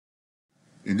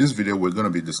In this video, we're going to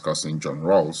be discussing John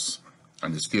Rawls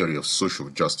and his theory of social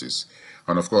justice,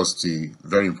 and of course, the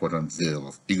very important veil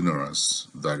of ignorance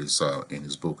that is in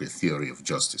his book, A Theory of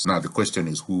Justice. Now, the question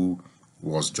is, who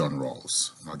was John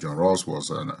Rawls? Now, John Rawls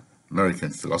was an American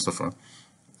philosopher,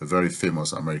 a very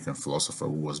famous American philosopher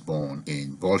who was born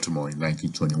in Baltimore in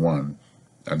 1921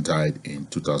 and died in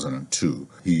 2002.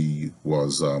 He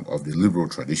was of the liberal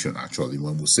tradition, actually.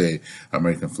 When we say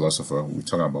American philosopher, we're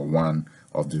talking about one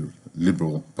of the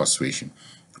liberal persuasion.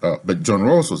 But John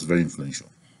Rawls was very influential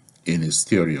in his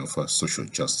theory of social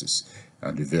justice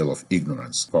and the veil of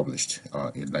ignorance, published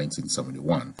in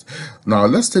 1971. Now,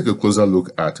 let's take a closer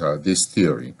look at this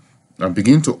theory and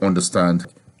begin to understand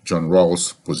John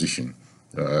Rawls' position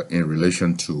in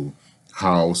relation to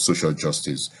how social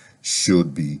justice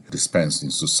should be dispensed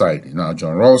in society. Now,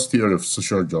 John Rawls' theory of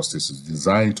social justice is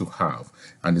designed to have,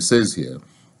 and it says here,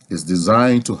 is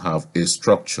designed to have a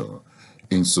structure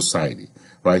in society,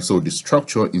 right? So the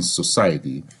structure in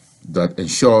society that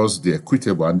ensures the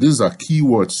equitable, and these are key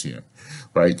words here,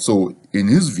 right? So in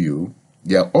his view,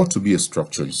 there ought to be a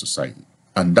structure in society,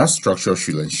 and that structure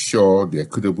should ensure the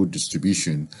equitable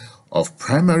distribution of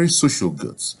primary social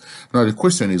goods. Now, the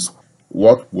question is,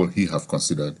 what will he have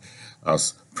considered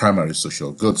as primary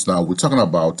social goods? Now, we're talking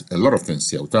about a lot of things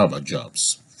here. We're talking about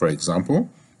jobs, for example,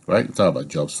 right? We're talking about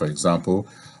jobs, for example.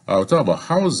 We're talking about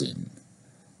housing,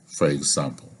 for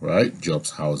example, right?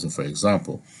 Jobs, housing, for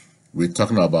example. We're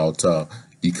talking about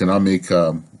economic,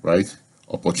 right?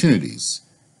 Opportunities.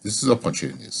 This is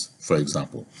opportunities, for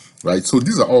example, right? So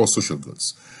these are all social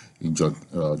goods in John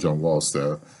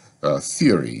Rawls'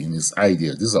 theory, in his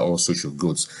idea. These are all social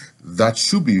goods that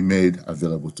should be made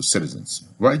available to citizens,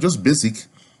 right? Just basic,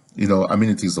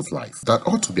 amenities of life that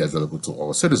ought to be available to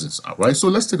all citizens, right? So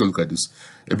let's take a look at this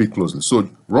a bit closely. So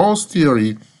Rawls'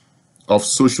 theory of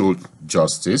social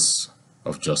justice,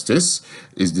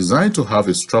 is designed to have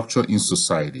a structure in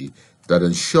society that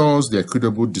ensures the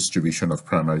equitable distribution of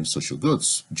primary social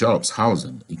goods, jobs,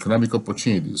 housing, economic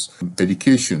opportunities,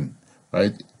 education,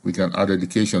 right? We can add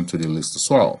education to the list as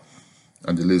well,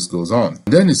 and the list goes on.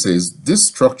 And then it says this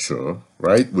structure,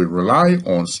 right, will rely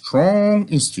on strong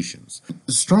institutions.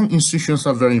 Strong institutions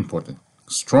are very important.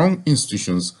 Strong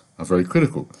institutions are very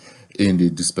critical in the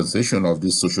dispensation of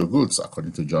these social goods,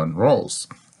 according to John Rawls,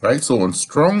 right? So on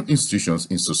strong institutions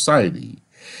in society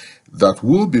that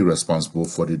will be responsible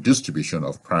for the distribution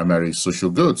of primary social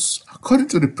goods, according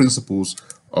to the principles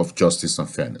of justice and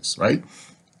fairness, right?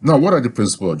 Now, what are the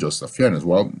principles of justice and fairness?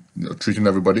 Well, treating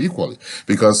everybody equally,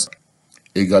 because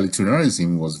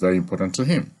egalitarianism was very important to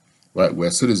him, right?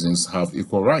 Where citizens have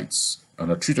equal rights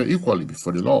and are treated equally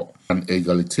before the law. An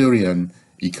egalitarian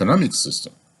economic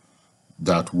system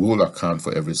that will account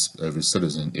for every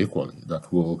citizen equally,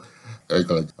 that will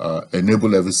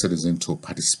enable every citizen to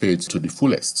participate to the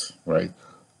fullest, right?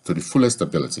 To the fullest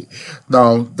ability.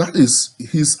 Now, that is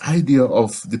his idea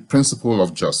of the principle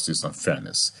of justice and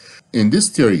fairness. In this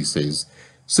theory, he says,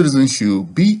 citizens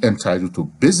should be entitled to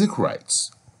basic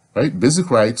rights, right? Basic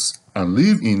rights, and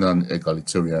live in an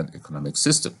egalitarian economic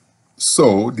system.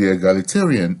 So, the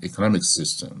egalitarian economic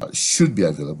system should be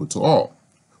available to all,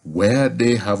 where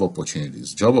they have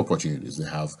opportunities, job opportunities, they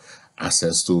have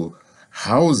access to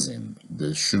housing.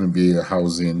 There shouldn't be a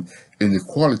housing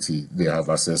inequality. They have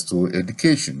access to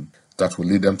education that will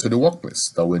lead them to the workplace,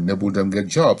 that will enable them get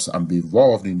jobs and be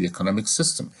involved in the economic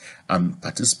system and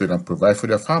participate and provide for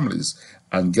their families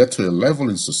and get to a level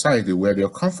in society where they are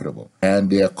comfortable. And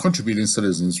they are contributing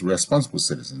citizens, responsible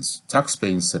citizens,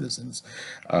 tax-paying citizens,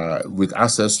 with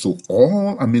access to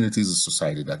all amenities of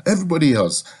society that everybody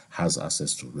else has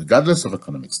access to, regardless of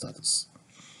economic status,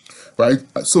 right?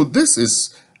 So this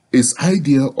is his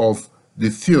idea of the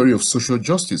theory of social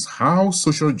justice, how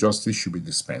social justice should be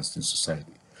dispensed in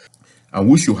society. And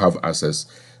we should have access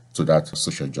to that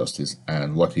social justice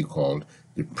and what he called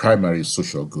the primary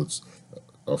social goods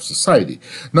of society.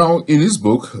 Now, in his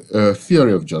book,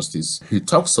 Theory of Justice, he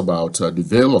talks about the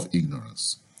veil of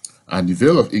ignorance. And the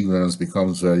veil of ignorance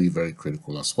becomes very, very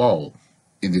critical as well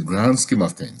in the grand scheme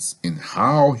of things, in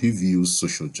how he views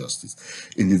social justice.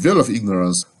 In the veil of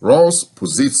ignorance, Rawls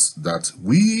posits that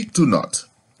we do not,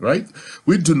 right?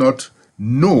 We do not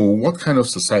know what kind of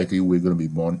society we're going to be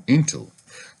born into.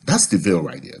 That's the veil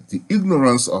right there. The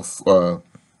ignorance of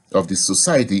the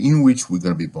society in which we're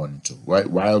going to be born into, right?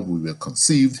 While we were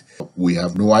conceived, we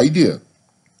have no idea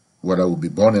whether we'll be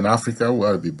born in Africa,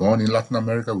 whether we'll be born in Latin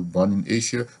America, we'll be born in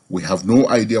Asia. We have no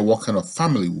idea what kind of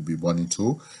family we'll be born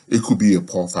into. It could be a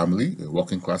poor family, a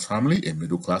working class family, a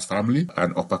middle class family,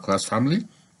 an upper class family,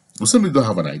 We simply don't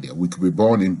have an idea. We could be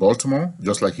born in Baltimore,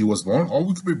 just like he was born, or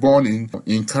we could be born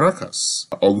in Caracas,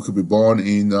 or we could be born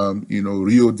in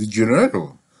Rio de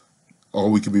Janeiro,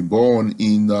 or we could be born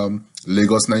in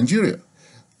Lagos, Nigeria.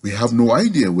 We have no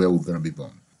idea where we're going to be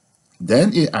born.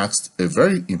 Then he asked a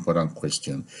very important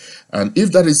question, and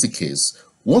if that is the case,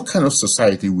 what kind of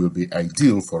society will be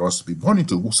ideal for us to be born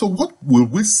into? So what will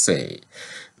we say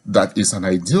that is an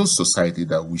ideal society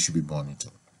that we should be born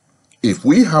into? If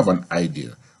we have an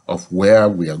idea of where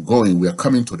we are going, we are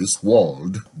coming to this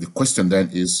world, the question then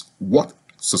is, what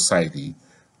society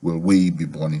will we be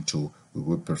born into, we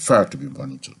would prefer to be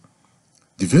born into?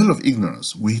 The veil of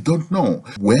ignorance, we don't know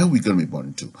where we're going to be born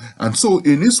into. And so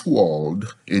in this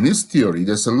world, in this theory,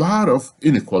 there's a lot of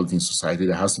inequality in society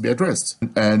that has to be addressed.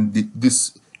 And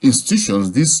these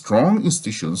institutions, these strong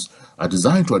institutions, are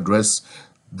designed to address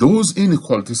those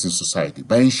inequalities in society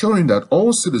by ensuring that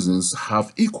all citizens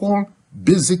have equal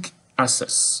basic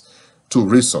access to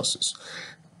resources.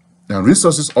 And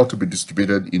resources ought to be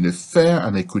distributed in a fair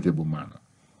and equitable manner,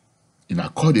 in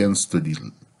accordance to the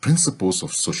principles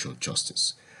of social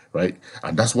justice, right?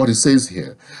 And that's what it says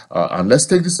here. And let's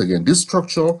take this again. This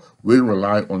structure will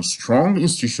rely on strong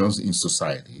institutions in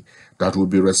society that will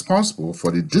be responsible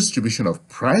for the distribution of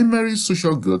primary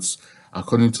social goods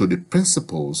according to the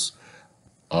principles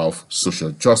of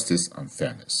social justice and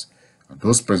fairness. And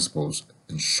those principles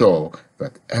ensure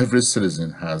that every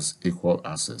citizen has equal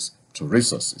access to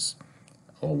resources,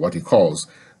 or what he calls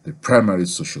the primary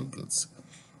social goods.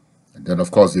 And then, of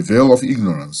course, the veil of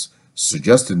ignorance,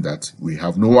 suggesting that we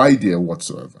have no idea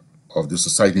whatsoever of the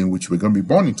society in which we're going to be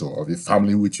born into, of the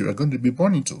family in which we are going to be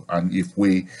born into. And if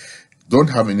we don't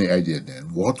have any idea,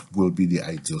 then what will be the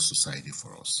ideal society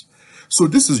for us? So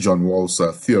this is John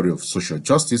Rawls' theory of social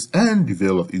justice and the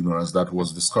veil of ignorance that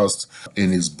was discussed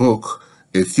in his book,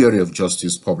 A Theory of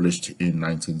Justice, published in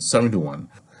 1971,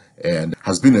 and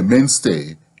has been a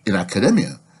mainstay in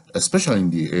academia, especially in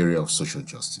the area of social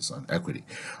justice and equity.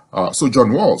 So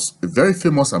John Rawls, a very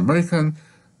famous American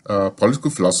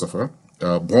political philosopher,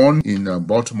 born in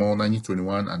Baltimore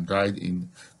 1921 and died in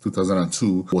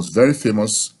 2002, was very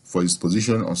famous for his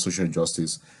position on social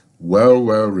justice, well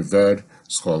revered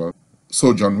scholar.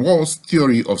 So John Rawls'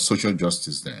 theory of social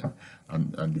justice then,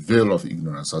 and the veil of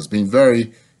ignorance, has been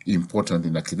very important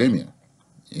in academia,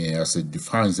 as it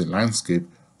defines the landscape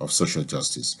of social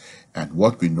justice and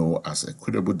what we know as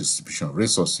equitable distribution of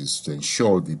resources to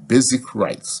ensure the basic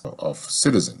rights of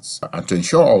citizens, and to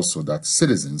ensure also that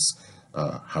citizens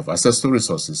have access to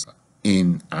resources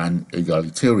in an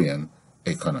egalitarian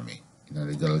economy, in an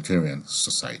egalitarian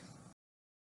society.